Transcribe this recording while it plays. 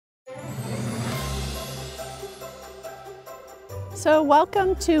So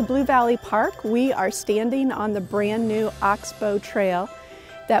welcome to Blue Valley Park. We are standing on the brand new Oxbow Trail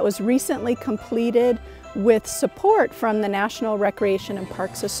that was recently completed with support from the National Recreation and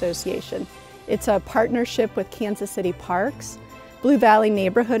Parks Association. It's a partnership with Kansas City Parks, Blue Valley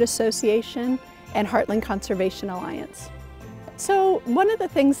Neighborhood Association, and Heartland Conservation Alliance. So one of the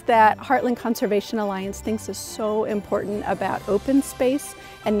things that Heartland Conservation Alliance thinks is so important about open space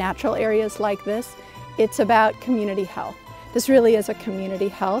and natural areas like this, it's about community health. This really is a community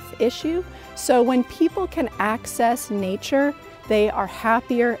health issue. So when people can access nature, they are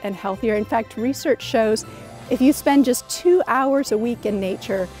happier and healthier. In fact, research shows if you spend just 2 hours a week in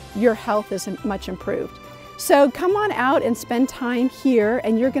nature, your health is much improved. So come on out and spend time here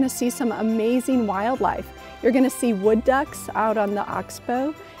and you're going to see some amazing wildlife. You're going to see wood ducks out on the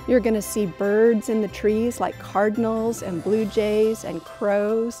Oxbow. You're going to see birds in the trees like cardinals and blue jays and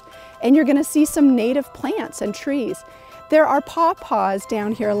crows. And you're going to see some native plants and trees. There are pawpaws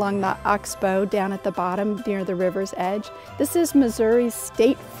down here along the Oxbow, down at the bottom near the river's edge. This is Missouri's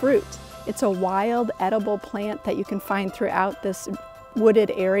state fruit. It's a wild edible plant that you can find throughout this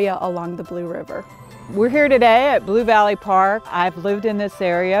wooded area along the Blue River. We're here today at Blue Valley Park. I've lived in this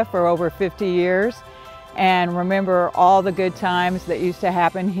area for over 50 years and remember all the good times that used to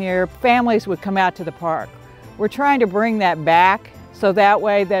happen here. Families would come out to the park. We're trying to bring that back so that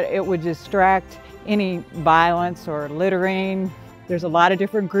way that it would distract any violence or littering. There's a lot of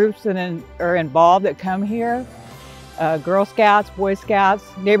different groups that are involved that come here. Girl Scouts, Boy Scouts,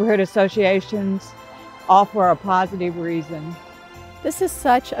 neighborhood associations, all for a positive reason. This is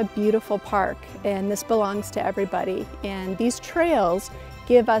such a beautiful park and this belongs to everybody. And these trails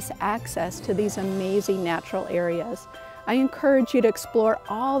give us access to these amazing natural areas. I encourage you to explore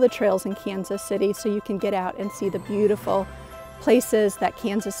all the trails in Kansas City so you can get out and see the beautiful places that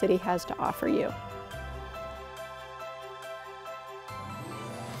Kansas City has to offer you.